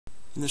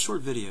In this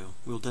short video,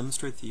 we will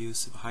demonstrate the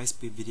use of a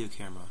high-speed video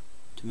camera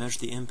to measure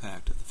the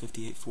impact of the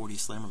 5840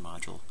 slammer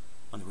module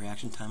on the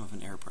reaction time of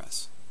an air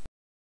press.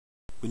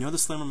 We know the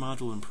slammer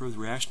module will improve the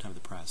reaction time of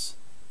the press.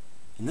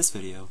 In this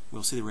video, we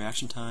will see the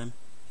reaction time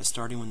as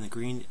starting when the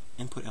green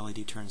input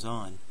LED turns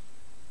on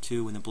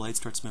to when the blade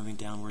starts moving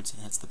downwards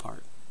and hits the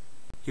part.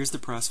 Here's the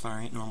press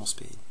firing at normal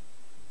speed.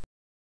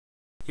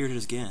 Here it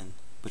is again,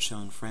 but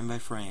shown frame by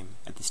frame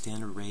at the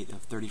standard rate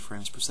of 30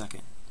 frames per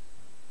second.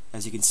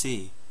 As you can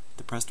see,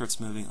 the press starts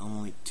moving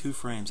only 2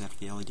 frames after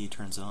the LED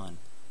turns on.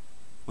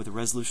 With a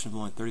resolution of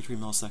only 33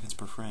 milliseconds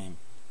per frame,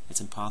 it's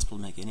impossible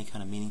to make any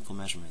kind of meaningful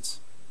measurements.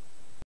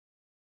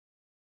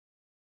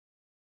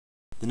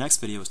 The next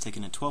video is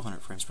taken at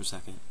 1200 frames per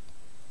second.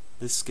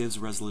 This gives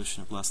a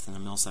resolution of less than a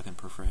millisecond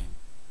per frame.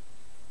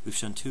 We've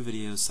shown 2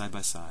 videos side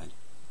by side.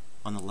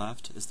 On the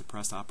left is the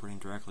press operating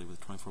directly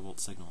with a 24-volt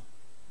signal.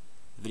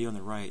 The video on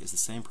the right is the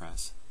same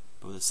press,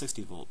 but with a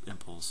 60-volt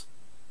impulse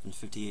and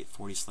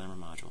 5840 slammer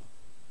module.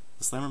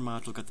 The slammer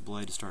module got the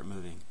blade to start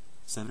moving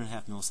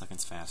 7.5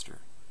 milliseconds faster.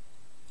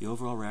 The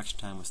overall reaction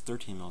time was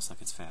 13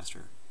 milliseconds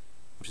faster,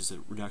 which is a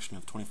reduction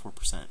of 24%.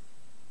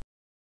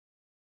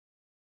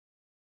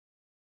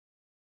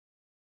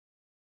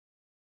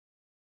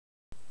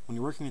 When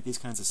you're working at these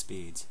kinds of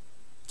speeds,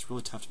 it's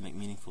really tough to make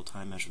meaningful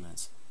time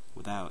measurements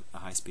without a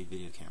high-speed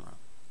video camera.